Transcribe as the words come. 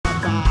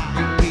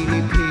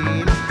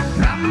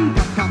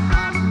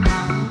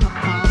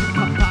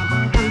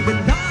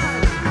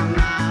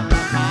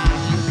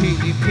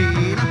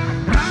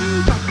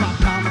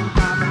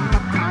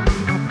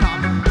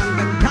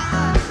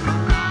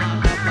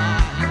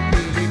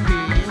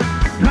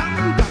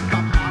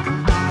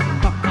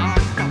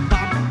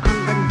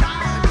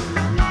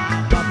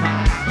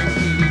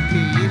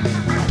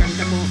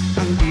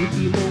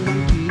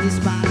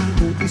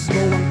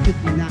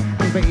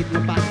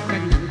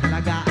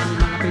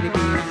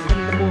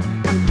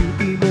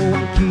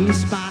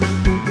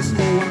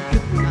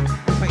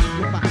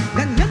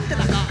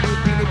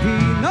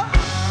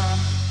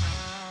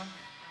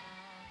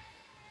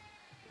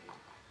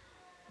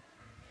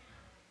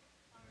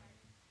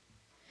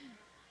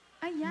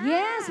Ayan.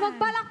 Yes,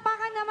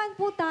 magpalakpakan naman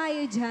po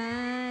tayo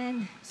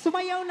dyan.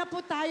 Sumayaw na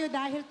po tayo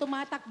dahil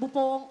tumatakbo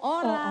po ang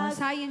oras. Oo,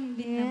 sayang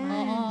din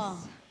naman. Oo.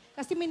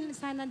 Kasi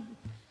minsan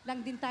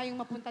lang din tayong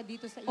mapunta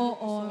dito sa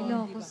Oo.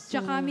 Ilocos.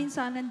 Tsaka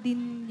minsanan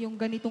din yung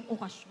ganitong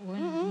okasyon.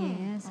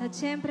 Yes. At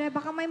syempre,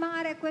 baka may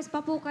mga request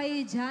pa po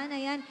kayo dyan.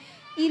 Ayan,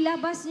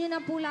 ilabas nyo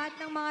na po lahat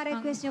ng mga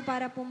request nyo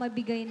para po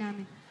mabigay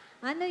namin.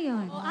 Ano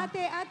yun? Oh,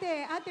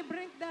 ate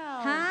Brent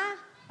daw. Ha?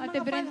 Ate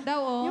Brent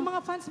daw, oh. Yung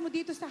mga fans mo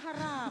dito sa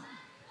harap.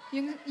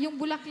 Yung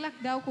bulaklak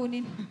daw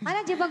kunin. Ano,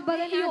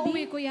 jibagbagan natin?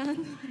 Iuwi ko yan.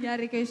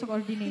 Yari kayo sa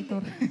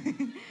coordinator.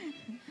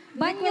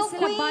 Banyo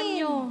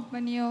Queen!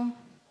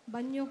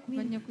 Banyo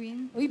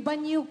Queen. Uy,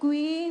 Banyo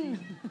Queen.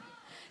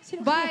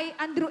 By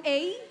Andrew A.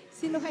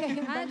 Sino kaya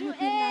yung Banyo Andrew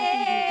Queen natin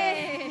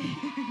dito?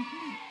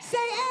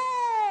 Say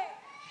eh!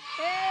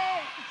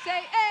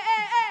 Say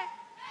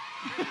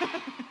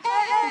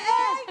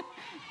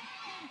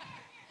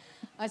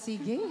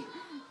Sige.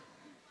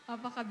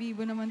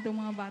 Apakabibo naman itong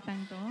mga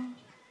batang to.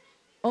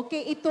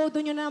 Okay,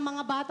 itodo nyo na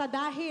mga bata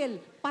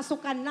dahil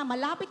pasukan na.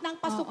 Malapit na ang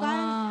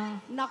pasukan.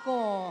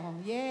 Nako,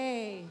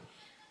 yay.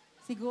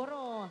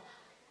 Siguro,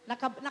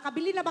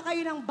 nakabili na ba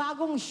kayo ng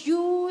bagong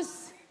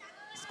shoes?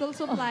 School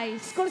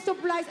supplies. School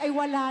supplies ay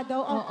wala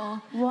daw.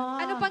 Oo. Wow.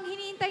 Ano pang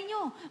hinihintay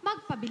nyo?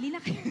 Magpabili na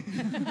kayo.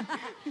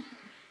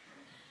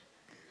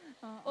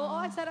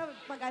 Oo, ang sarap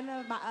pag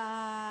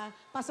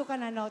pasukan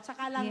ano.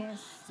 Saka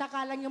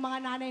lang yung mga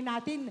nanay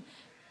natin.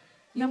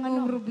 Yung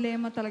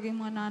problema talaga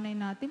yung mga nanay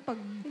natin pag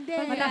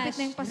malapit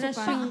na yung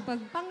pasukan.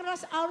 Pang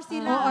rush hour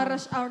sila. Oo,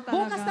 rush hour talaga.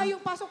 Bukas na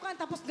yung pasukan,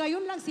 tapos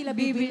ngayon lang sila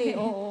bibili.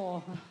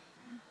 Oo.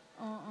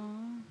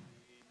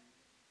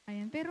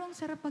 Ayan, pero ang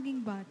sarap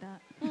maging bata.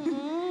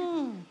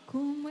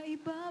 Kung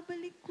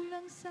maibabalik ko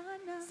lang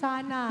sana.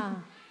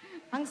 Sana.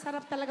 Ang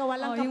sarap talaga,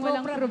 walang yung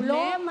walang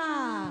problema.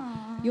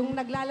 Yung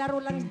naglalaro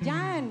lang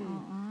dyan.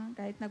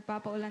 Kahit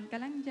nagpapaulan ka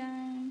lang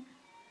dyan.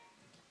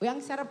 Uy, ang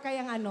sarap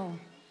kayang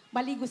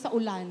maligo sa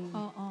ulan.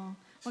 Oo.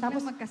 Wag Tapos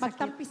lang magkasakit.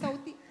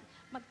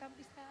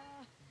 magtampi sa...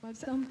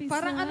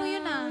 Parang ano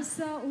yun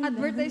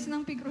advertise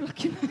ng Pigrulak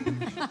yun.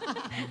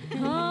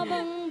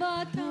 Habang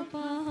bata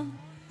pa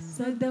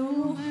sa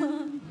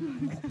damuhan.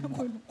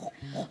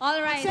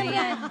 Alright, Siyempre,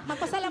 ayan.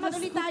 magpasalamat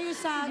ulit tayo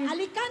sa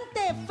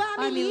Alicante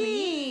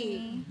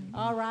family.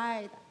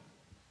 Alright.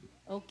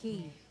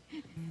 Okay.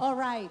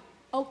 Alright.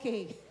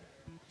 Okay.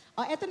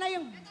 Oh, eto na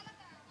yung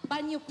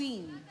Banyo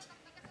Queen.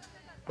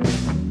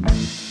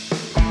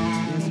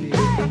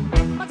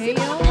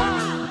 Magsimula ka!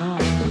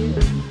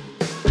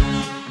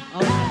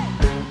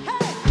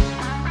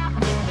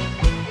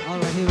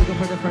 Alright, here we go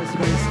for the first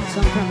verse.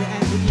 Song from the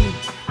RnB.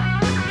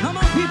 Come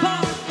on,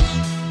 people!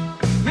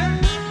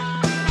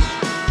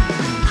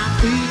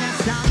 Ako'y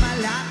nasa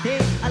Malate,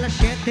 alas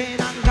 7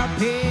 ng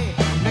gabi.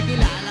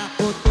 Nakilala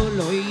ko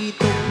tuloy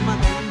itong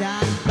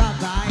magandang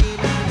babae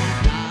na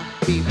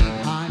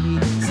nakapibihani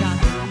sa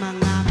aking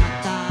mga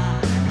mata.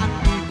 Ang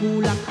di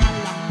kulang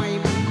alam may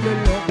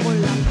manloloko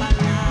lang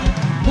pala.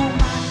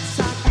 Buman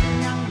sa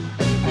kanyang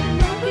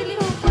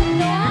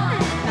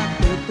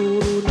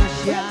natuturo na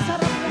siya.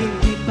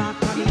 Hindi pa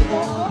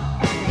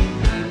kalimutan,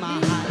 hindi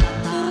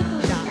mahalata.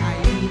 Siya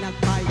ay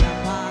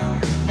nagpayabang.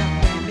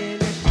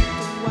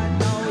 Nagmemenesituan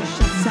daw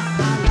siya sa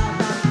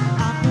alabang.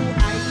 Ako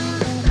ay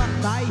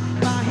umakbay,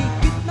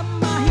 mahigpit na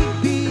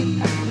mahigpit.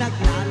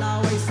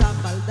 Naglalaway sa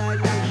balda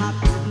niyang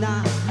hapit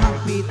na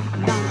hapit.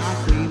 Nang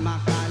ako'y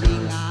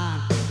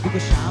makalinga, di ko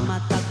siya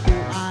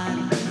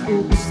matatuan.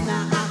 Ubus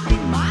na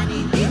aking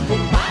money, di ko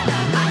pa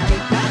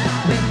nakalikan.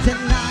 Then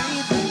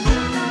tonight,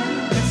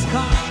 let's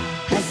go.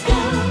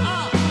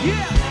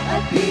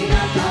 At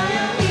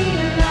pinagayang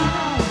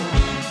ilaw,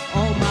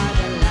 oh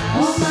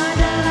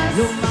madalas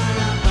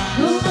lumalabas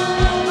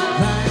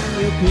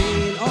Banyo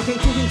Queen. Okay,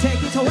 Tugin,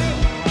 take it away.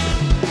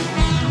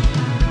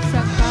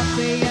 Sa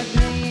kape at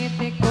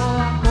ngiti ko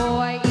ako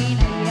ay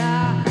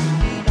inaya.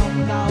 Inom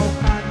daw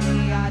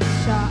kami at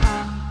siya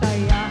ang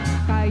taya.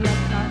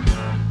 Kaya't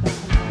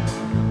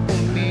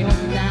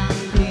Uminom ng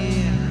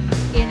beer.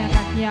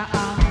 inangat niya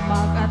ang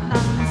mug at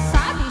ang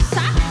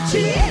sabi-sabi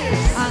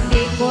cheers! Ang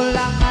di ko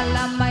lang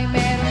alam ay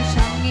meron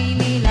siyang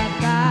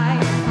inilagay.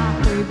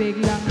 Ako'y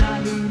biglang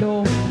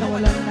nahilo,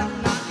 nawalan ng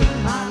aking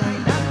malay.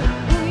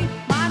 Ako'y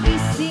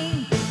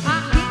magising,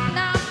 aking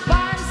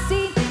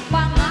napansin,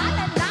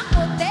 pangalan ng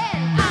hotel,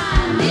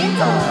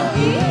 Anito.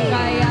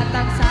 Kaya't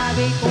ang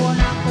sabi ko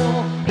na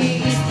ko,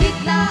 iistik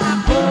na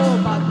ako.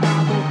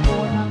 Pagtabog ko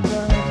ng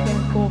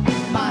girlfriend ko,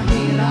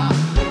 mahirap.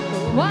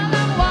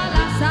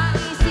 Walang-wala sa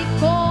isip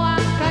ko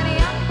ang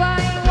kaniyang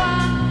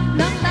baywang.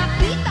 Nang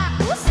nakita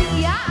ko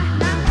siya,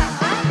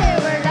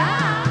 naka-underwear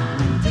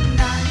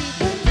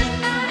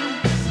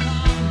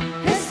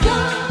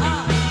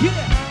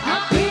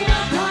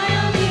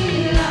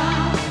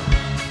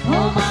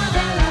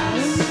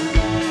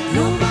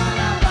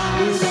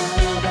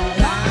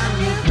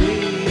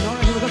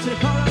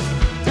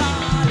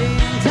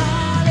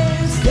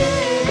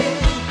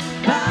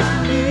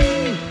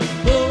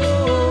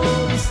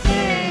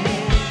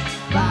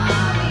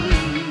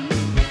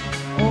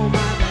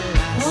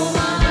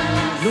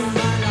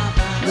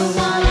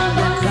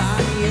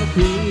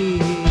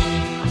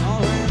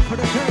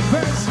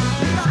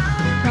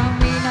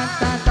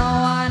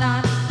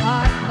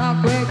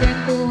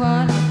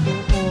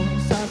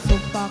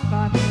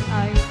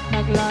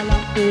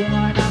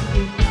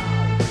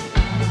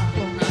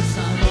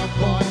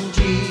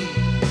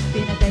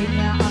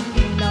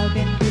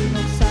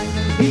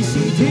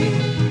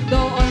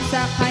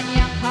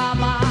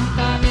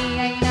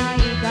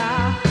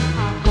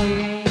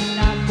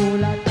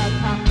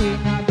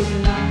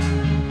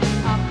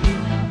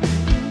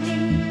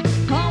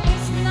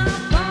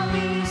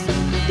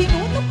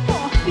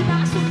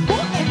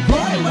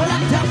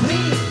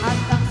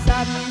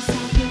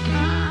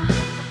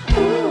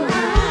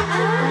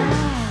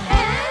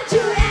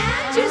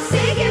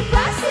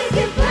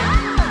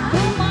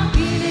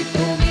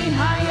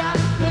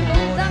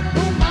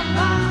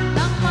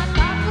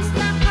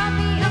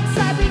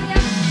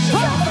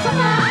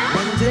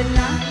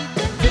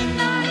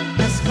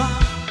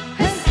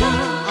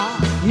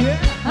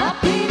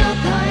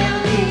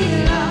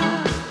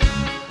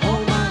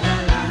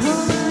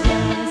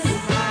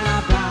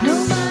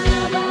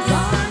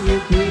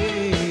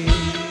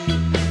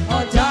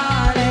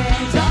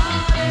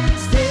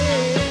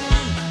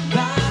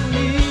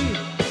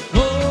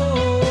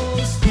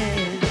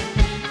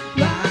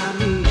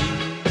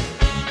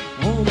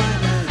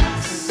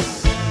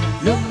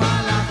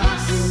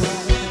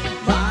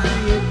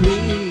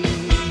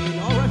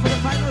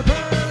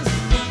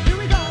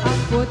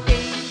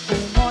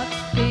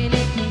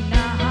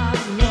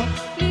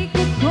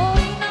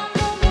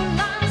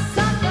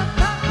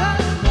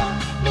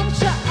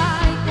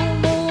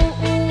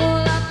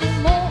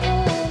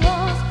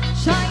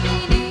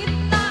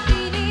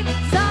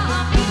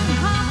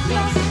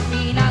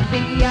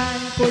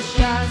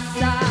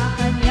sa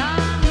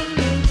kanyang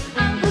hiling.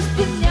 Ang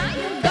gusto niya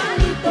yung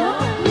ganito,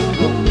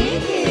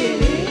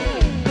 kumikilig.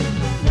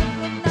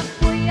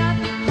 Nagpuyat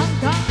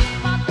hanggang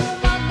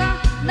mapumaga,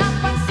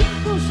 napansin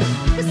ko siya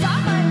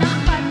kasama ng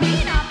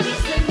kanina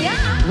pisa niya.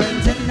 When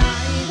the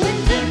night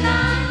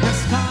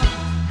has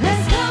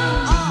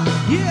come,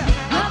 yeah.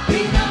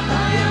 Happy na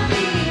tayo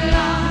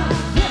nila.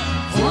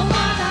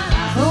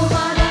 Lumalakas,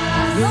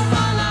 lumalakas,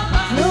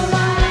 lumalabas,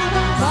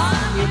 lumalabas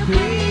ang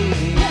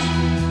ngipin.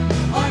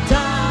 Oh,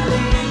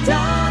 darling,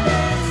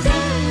 darling,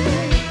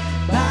 stand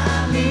by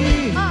me.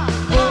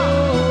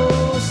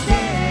 Oh,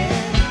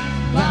 stand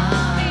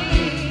by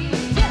me.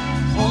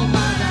 Oh,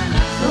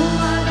 madalas,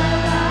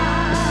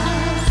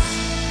 Lumalakas.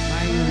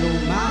 may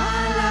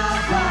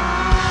lumalabas.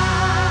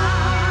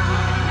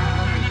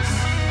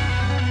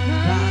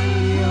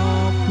 Tayo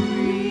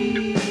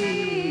free.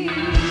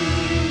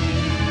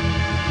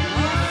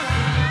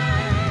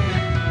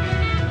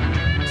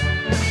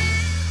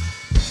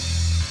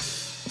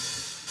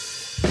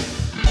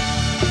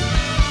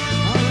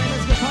 Alright,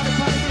 let's go party,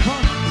 party,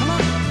 people. Come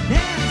on,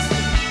 dance.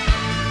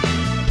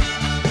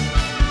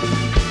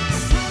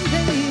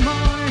 Sunday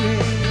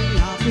morning,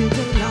 I feel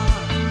the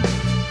love.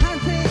 I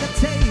think I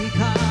take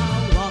a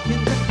walk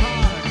in the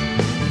park.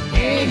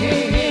 Hey,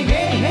 hey, hey,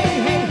 hey, hey,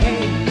 hey,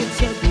 hey,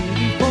 it's a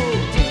beautiful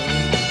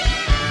day.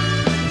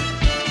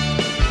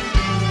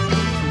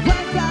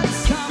 I've got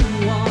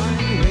someone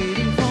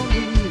waiting for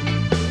me,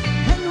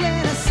 and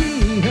when I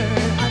see her,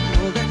 I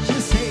know that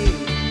she'll say,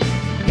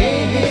 hey,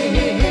 hey,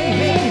 hey, hey,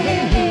 hey,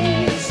 hey,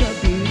 hey, it's a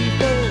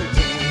beautiful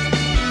day.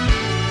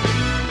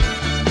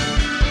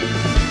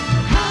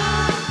 Ha,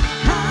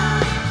 ha,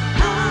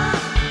 ha,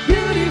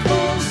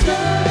 beautiful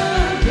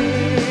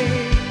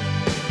Sunday.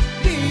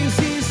 This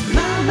is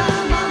my, my,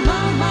 my,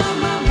 my, my,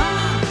 my, my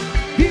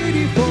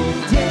beautiful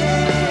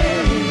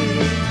day.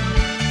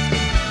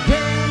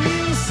 When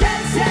you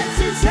said,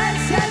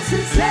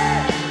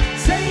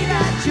 say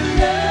that you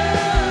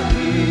love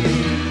me.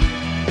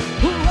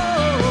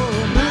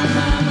 Whoa, my,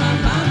 my, my,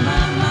 my,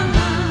 my, my,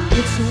 my,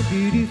 it's a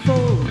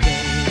beautiful day.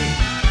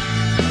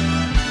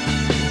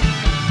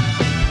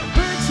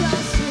 Birds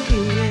are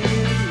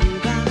singing, you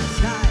got a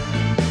side.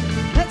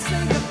 Let's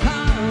take a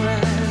car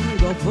and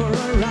go for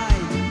a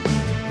ride.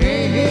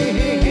 Hey, hey,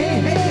 hey, hey,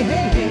 hey,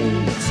 hey,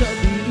 hey, it's a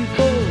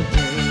beautiful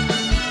day.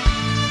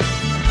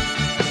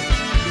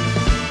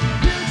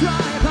 We'll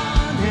drive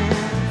on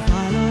and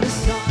follow the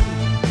sun,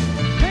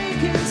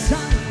 making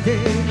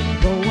Sunday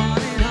go on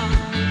and on.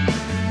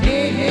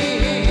 Hey, hey,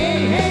 hey, hey,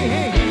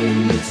 hey,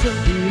 hey, it's a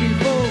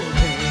beautiful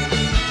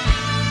day.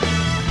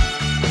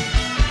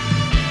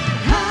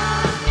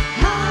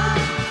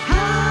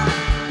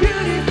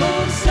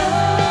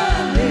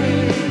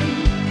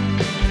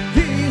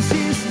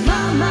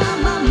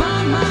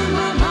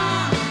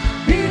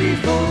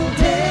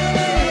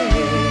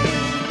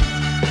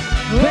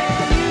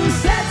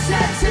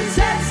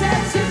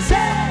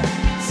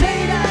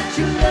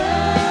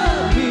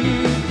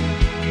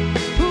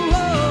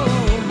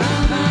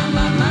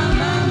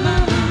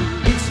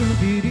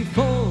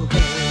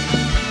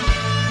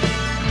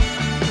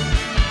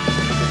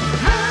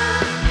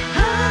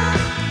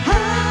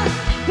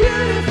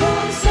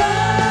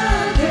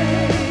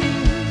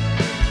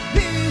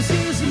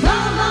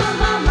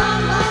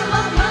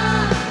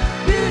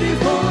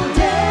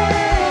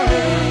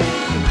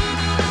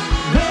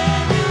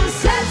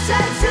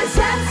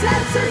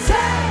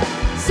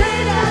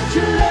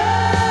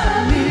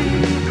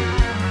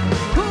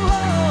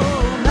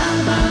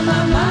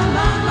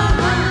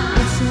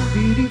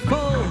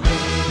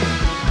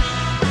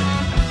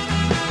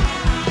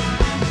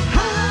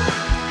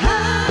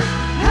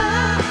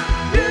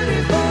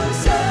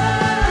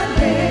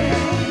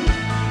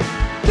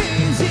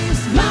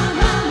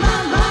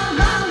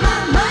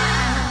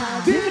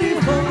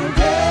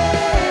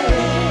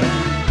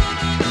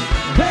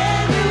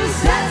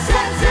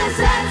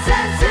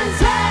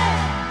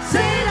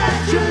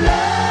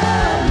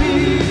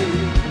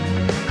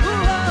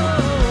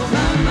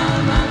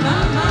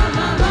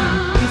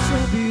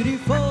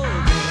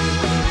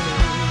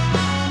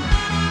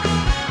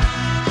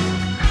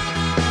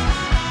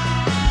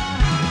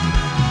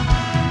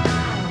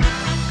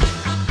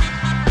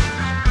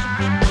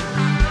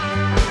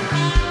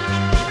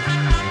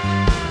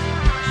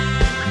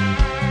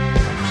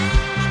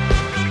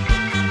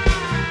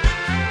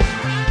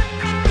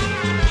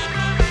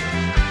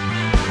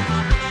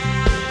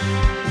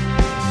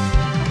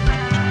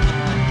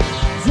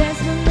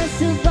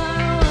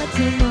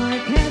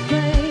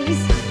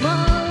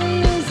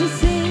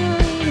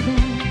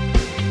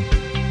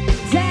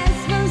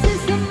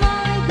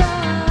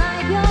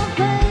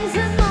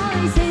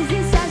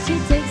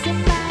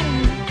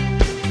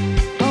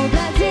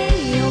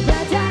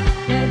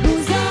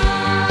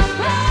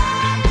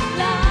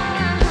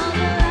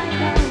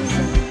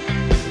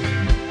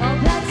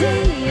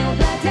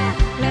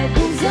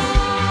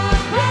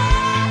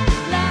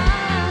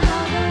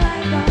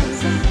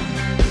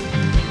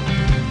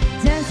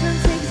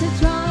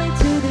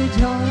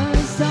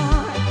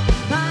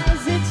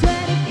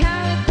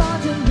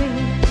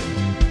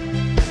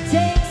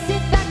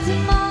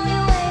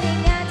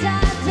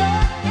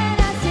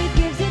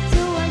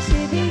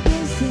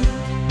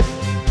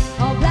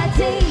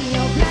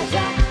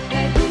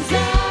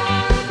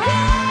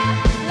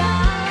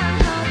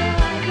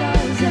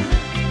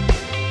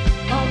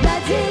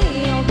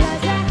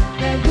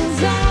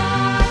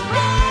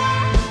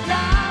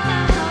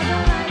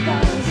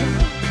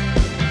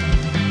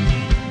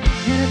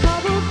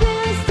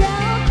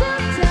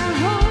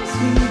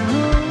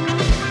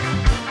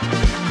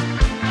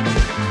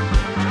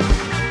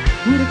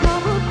 with a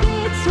couple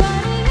kids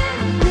running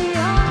in the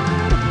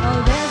yard. Oh,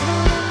 there's no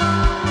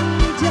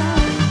memory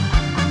just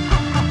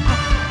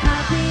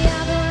happy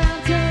ever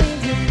entering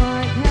the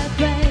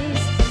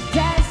marketplace.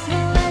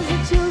 Desperate as the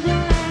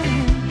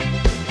children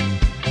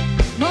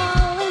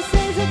Mom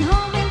stays at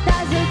home and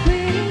does a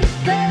pretty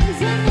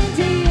face, and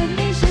into your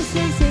niche she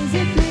sings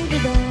a pretty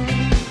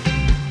band.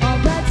 Oh,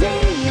 bloody,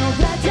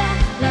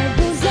 life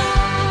goes on.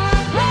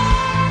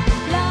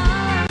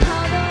 Love,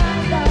 how the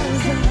run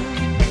goes on.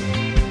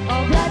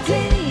 Oh,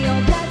 bloody,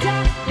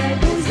 life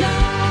goes on.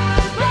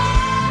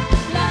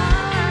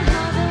 Love,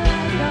 how the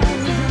run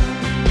goes on.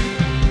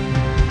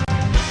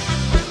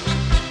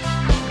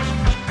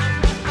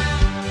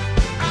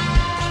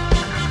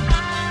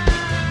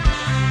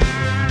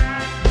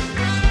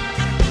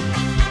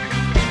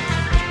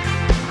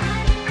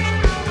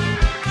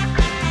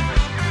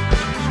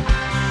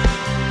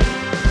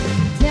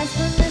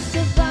 Desperateness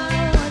to buy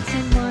what's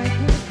in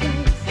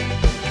marketplace.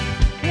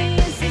 We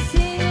used to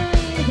see her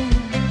read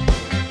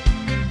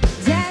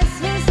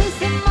Desperate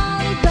to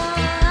Molly go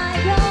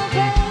like her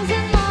face,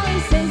 and Molly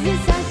says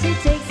this how she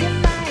takes it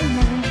by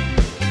hand.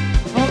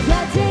 Oh,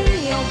 bloody,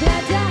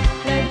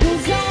 life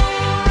goes on.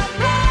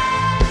 Love,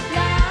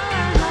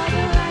 how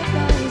the ride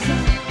goes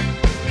on.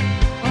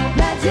 Oh,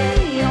 bloody,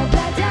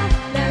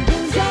 life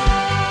goes on.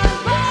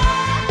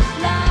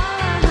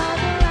 Love, how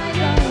the ride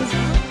goes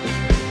on.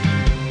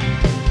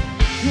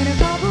 And a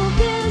couple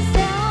kids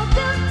down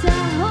the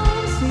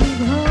home, sweet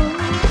home.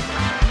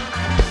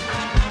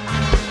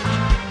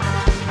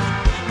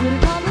 With a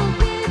couple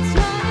kids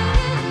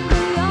running in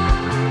the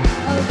yard.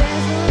 Oh,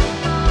 there's no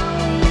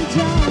memory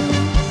just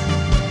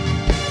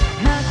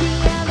happy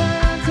ever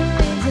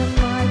entering the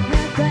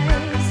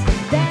marketplace.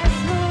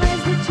 Desperate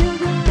as the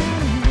children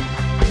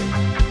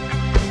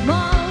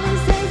Mom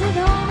stays at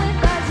home and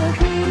does a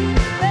pretty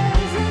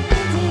face, and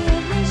into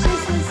your niche she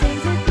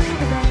sings a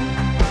pretty band.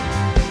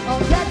 Oh,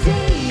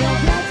 bloody,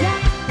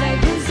 life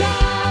goes on.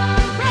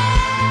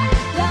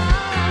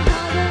 Love,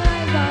 how the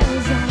ride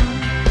goes on.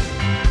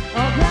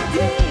 Oh,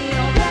 bloody,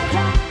 life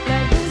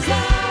goes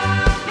on.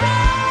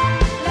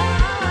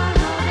 Love,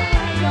 how the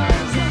ride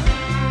goes on.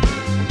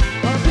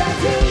 Oh,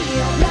 bloody,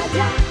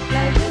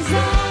 life goes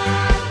on.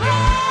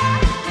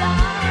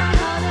 Love,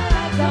 how the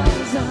ride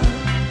goes on.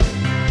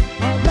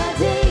 Oh,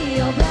 bloody,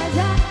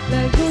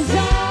 life goes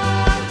on.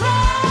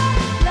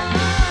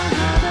 Love,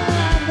 how the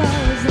ride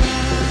goes on.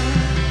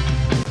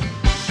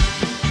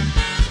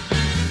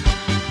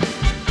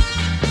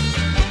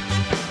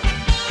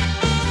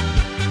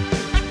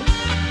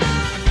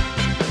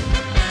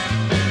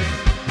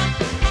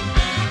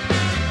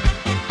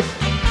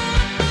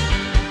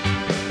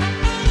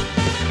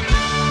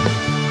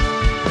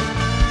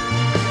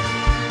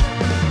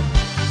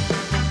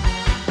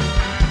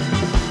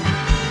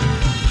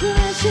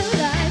 Where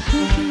should I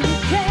put you?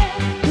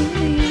 Can't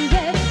believe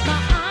it. My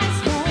eyes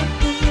won't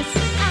miss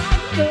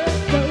out the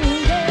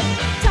golden.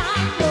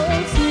 Time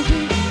goes to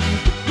be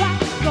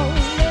right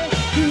rolling.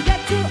 You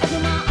got to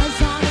open my eyes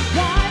on it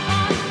right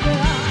on the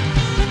girl.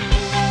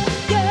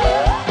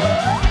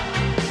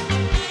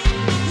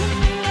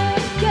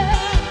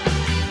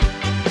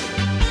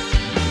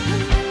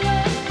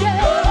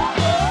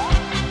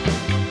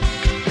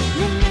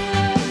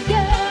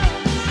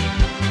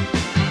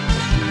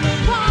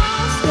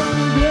 Walls don't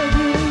give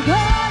you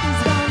go.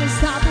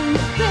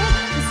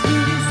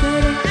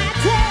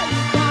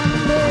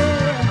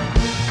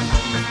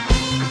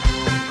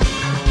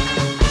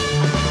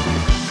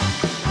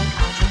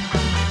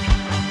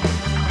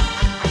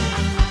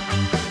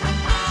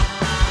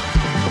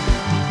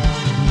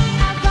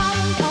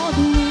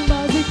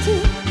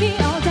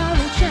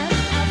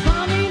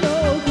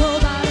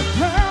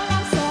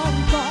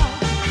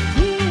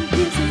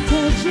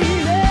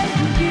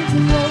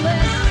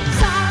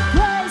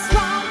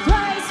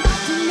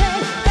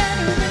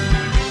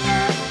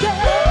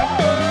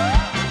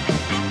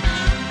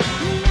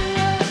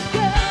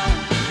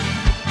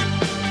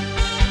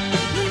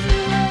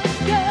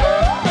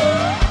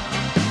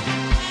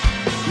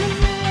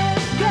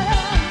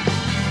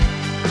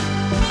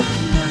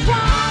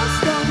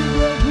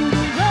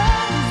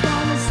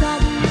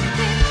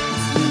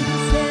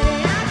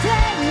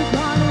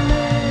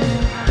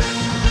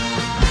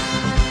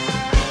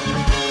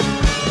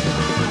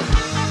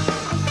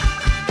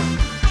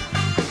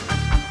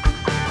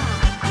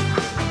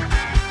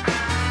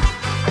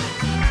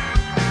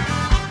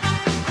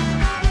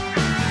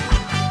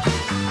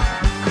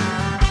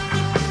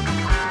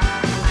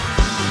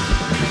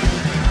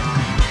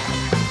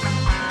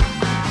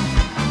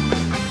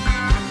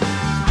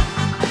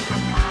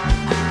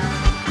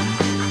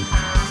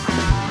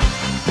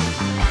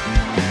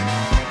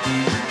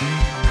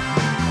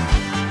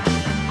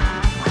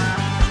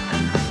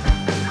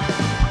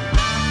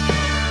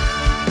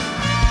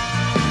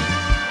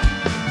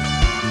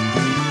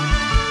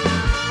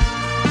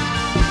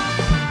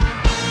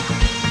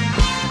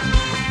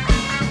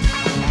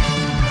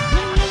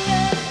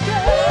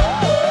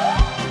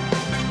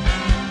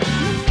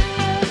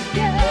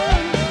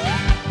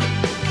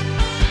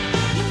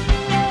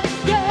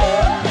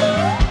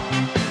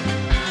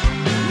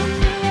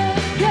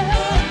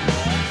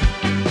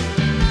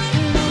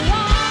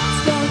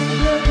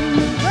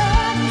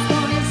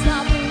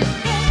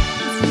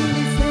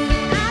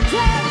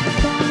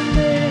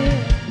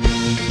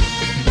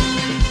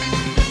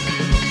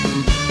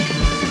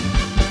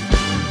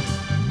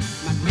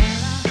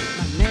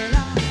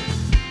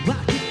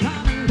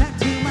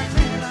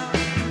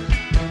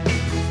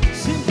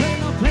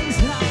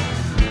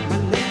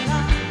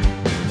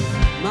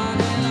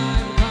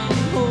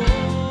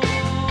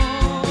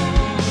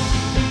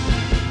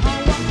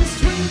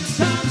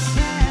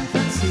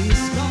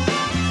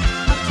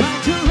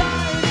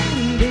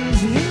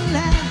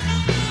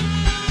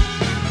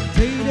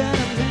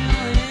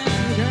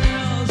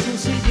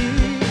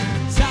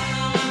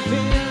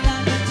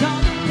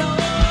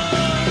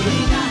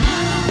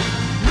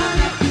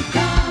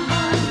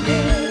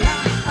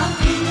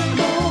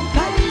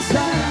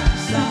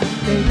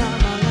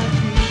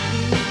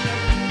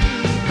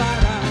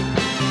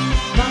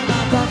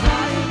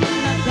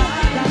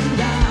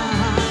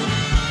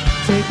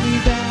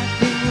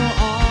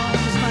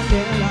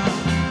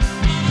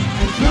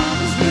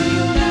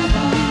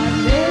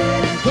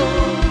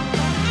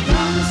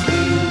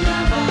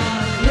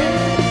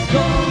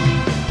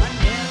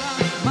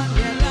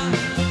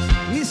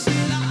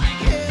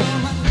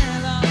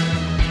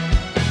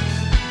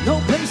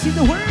 see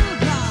the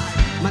world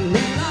like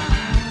Manila.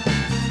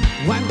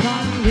 One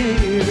coming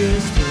here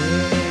is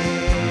stay.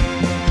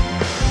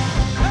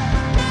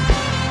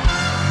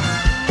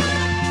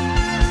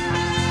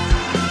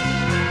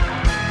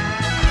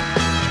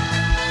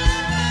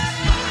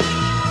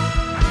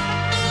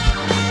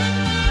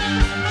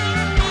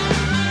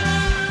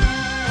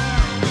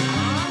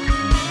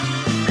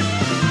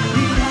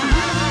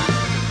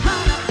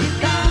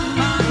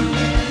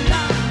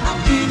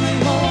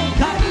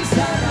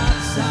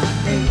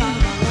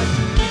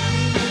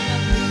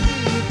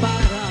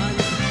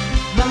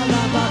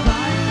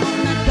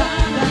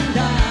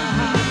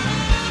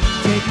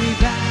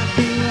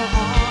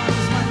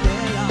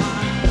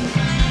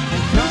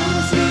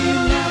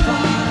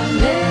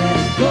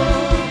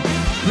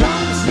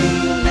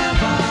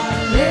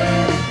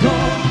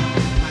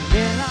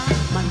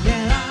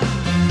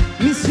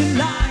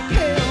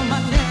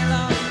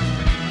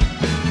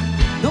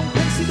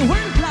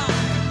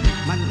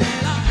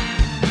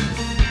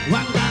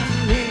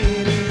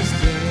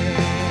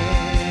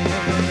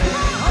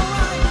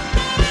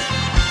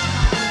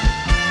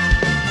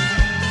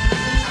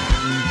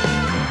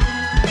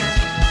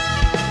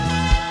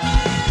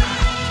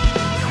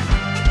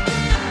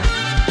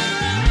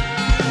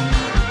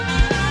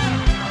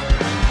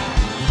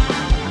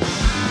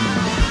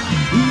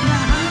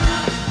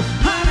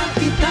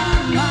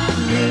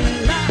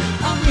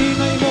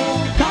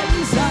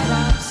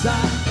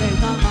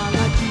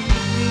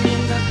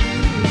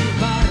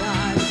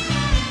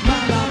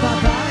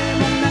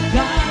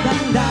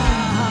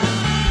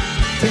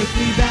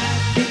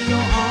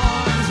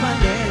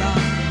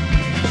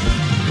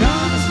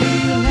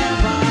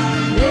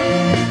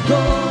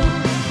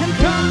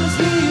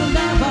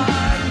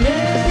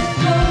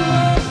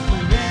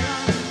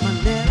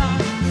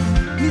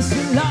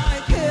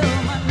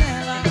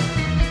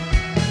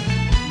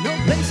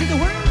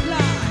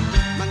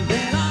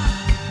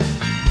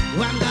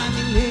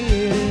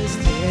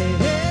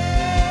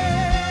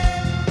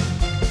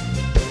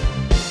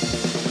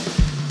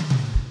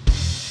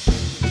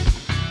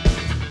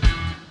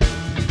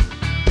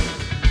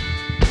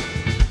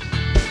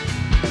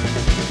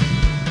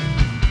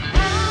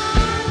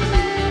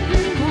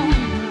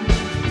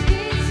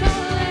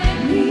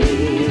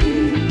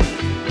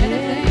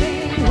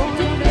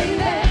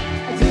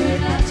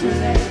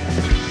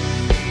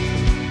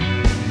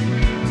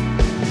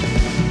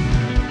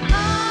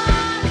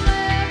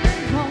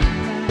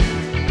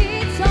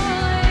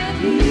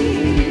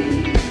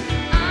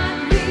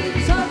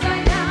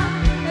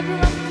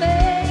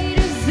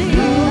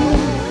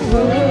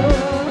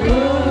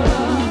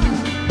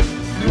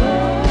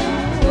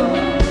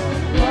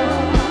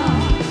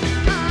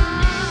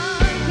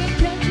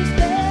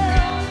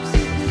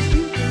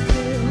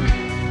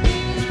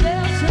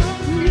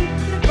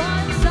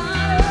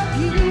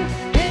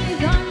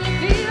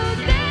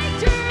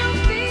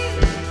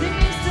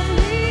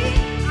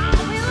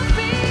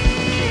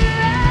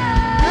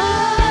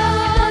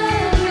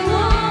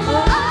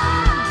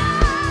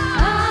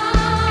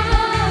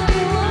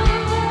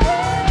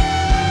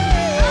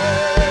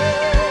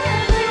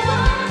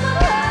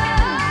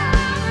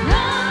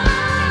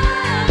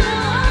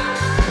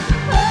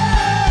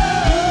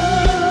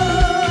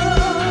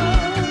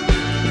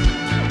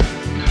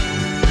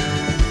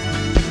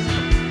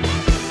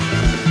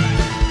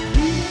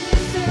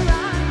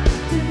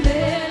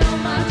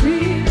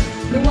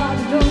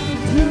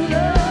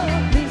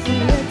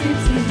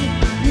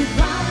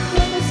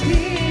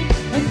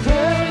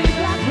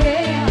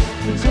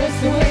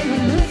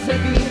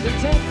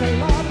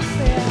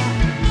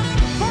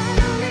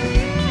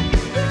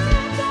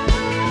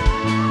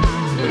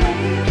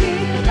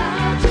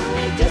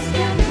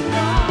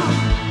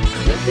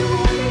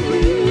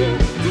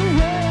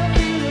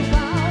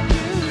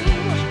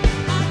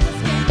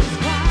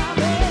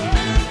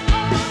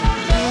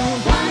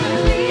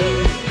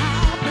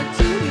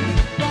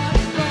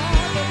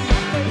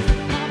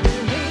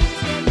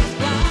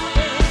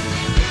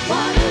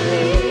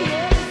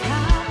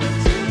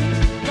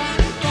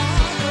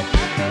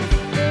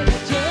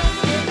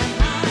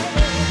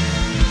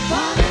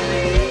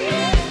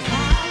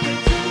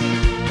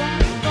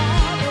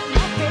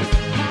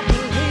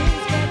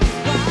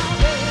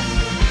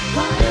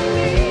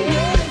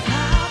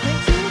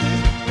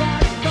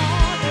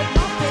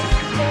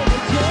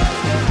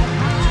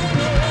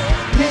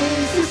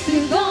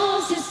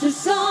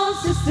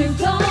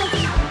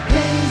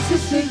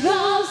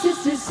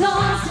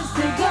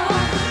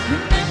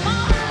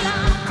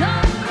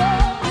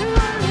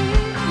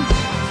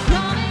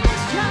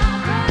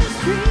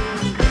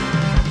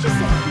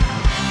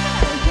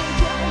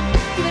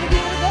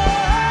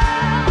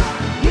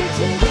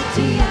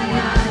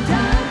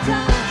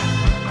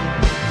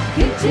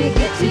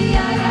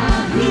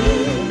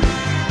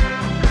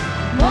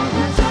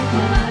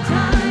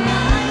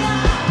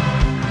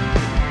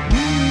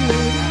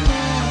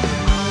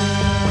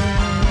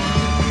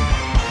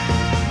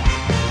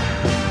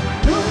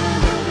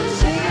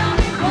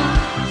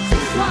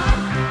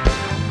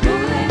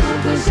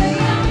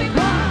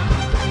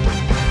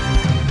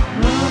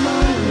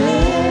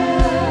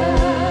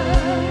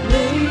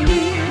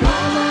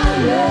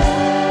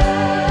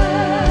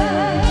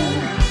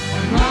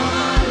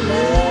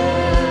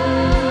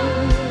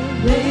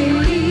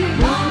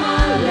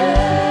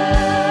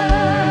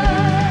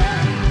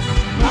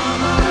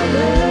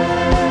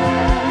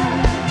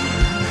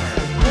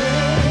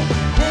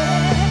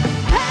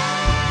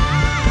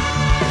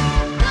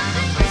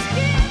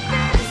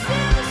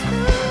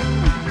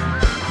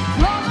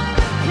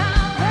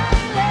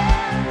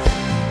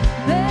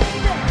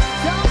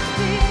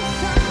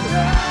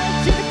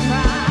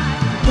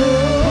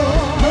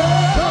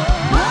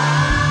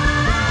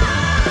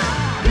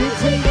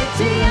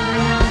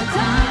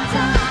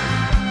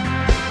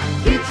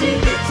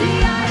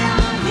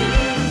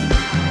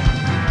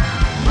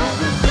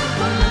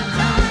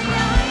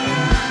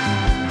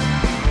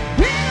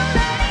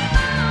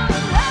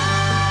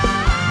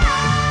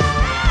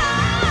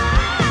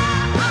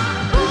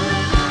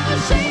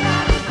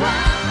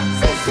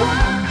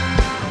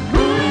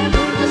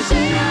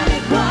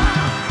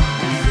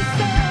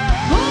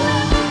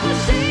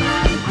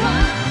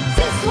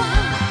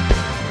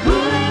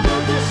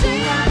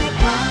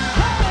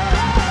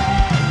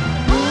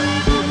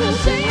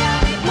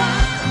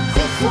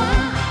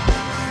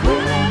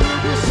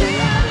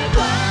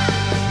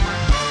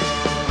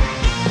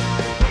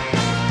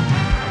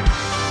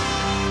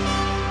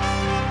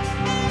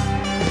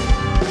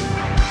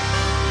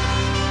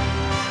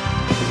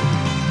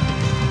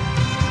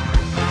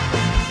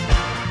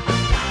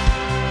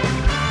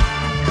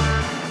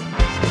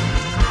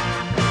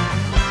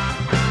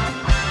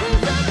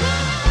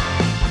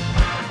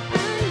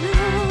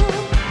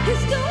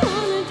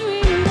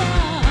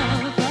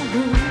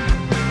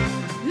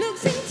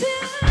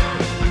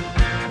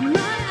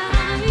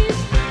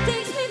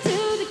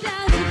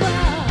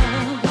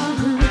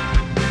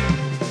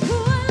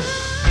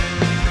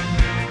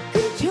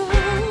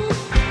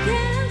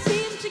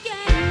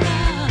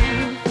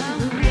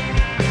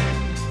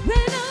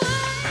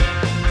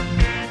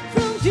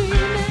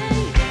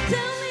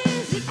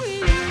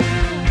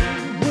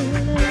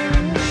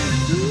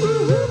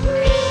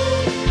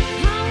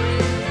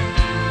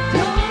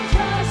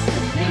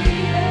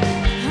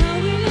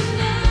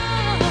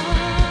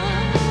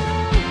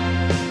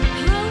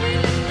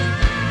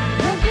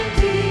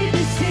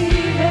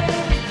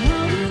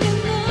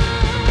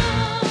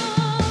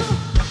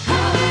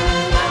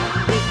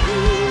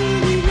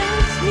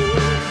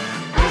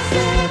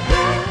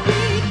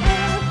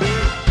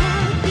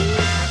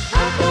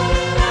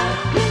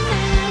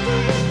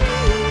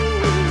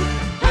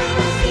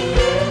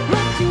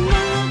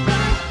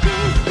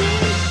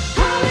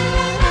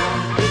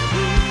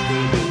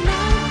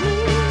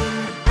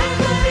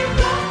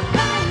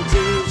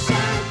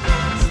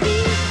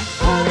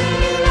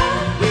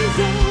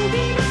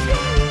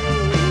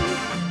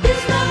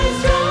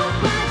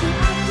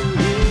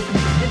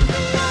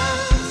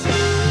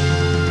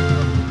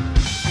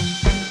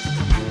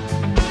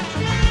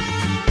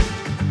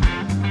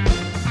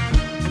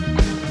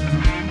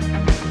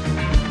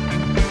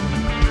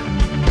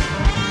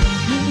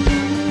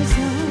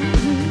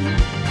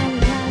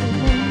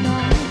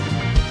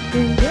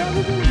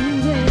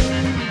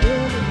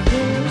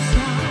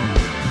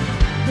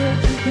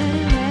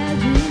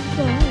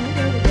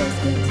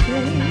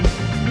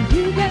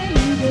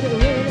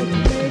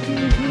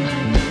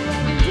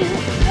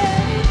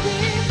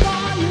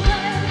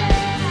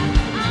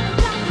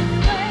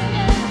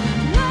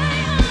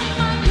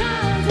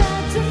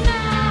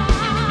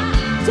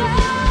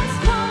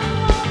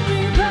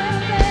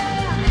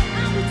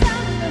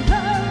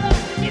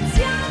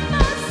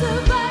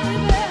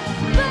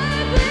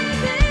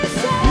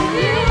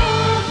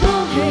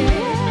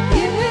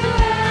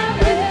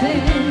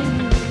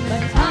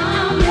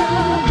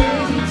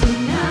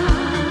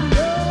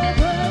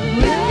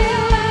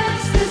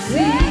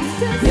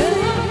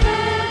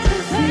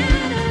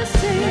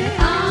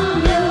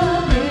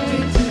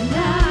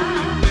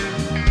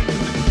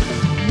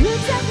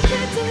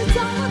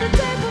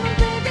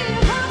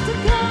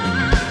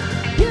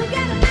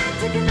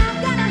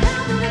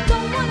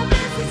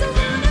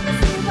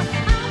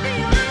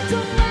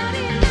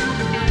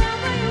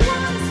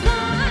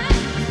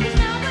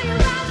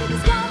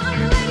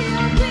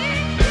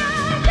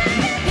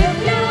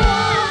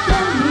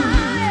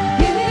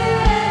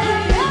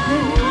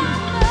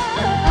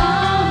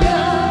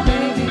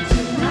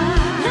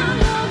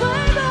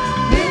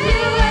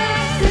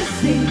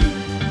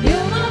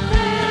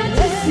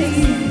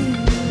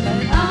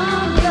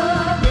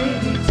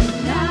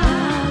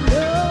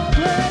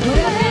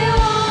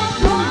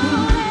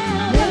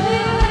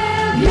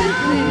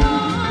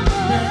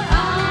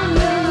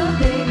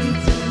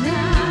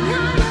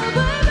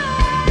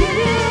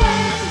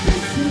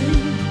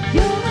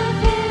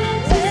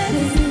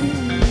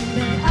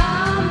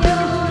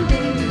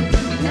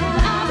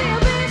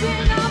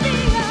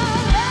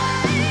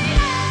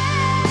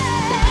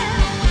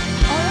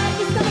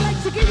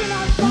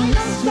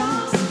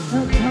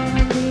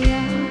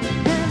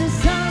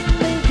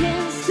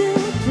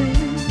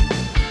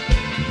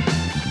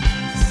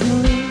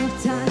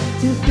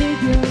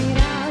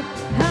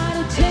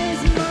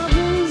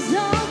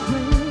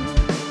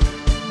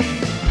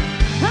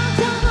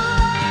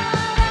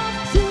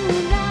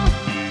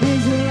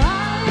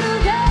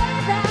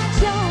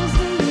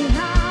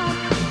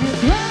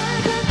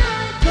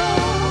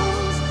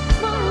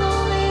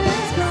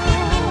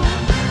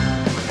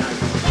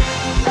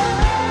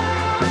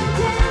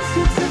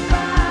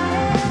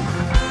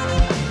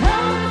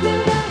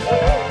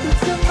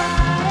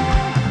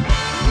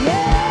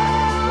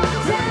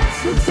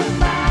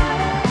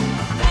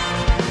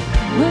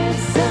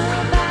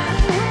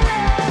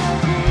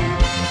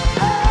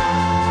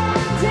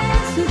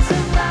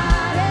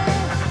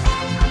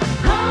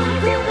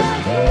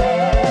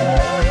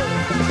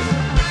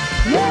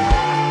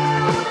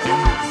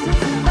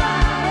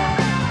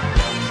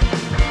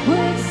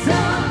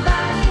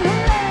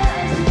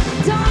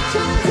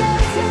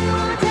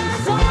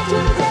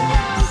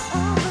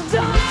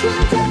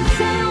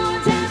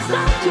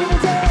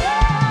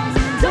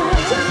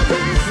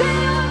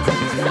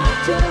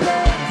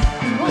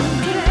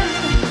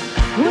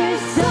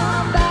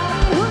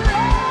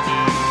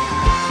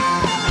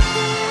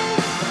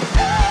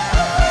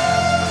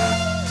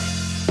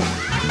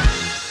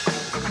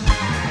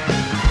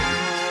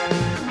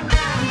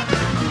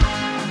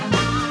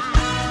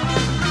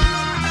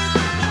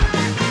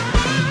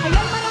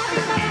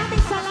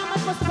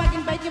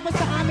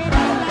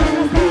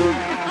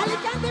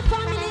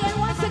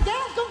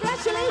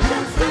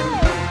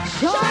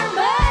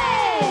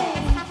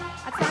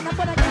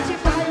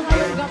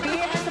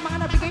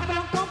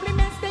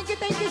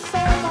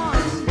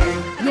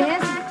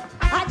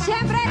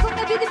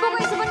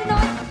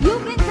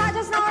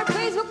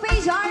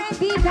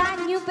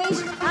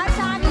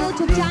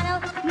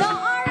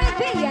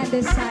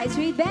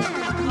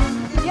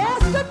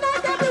 Yes, good night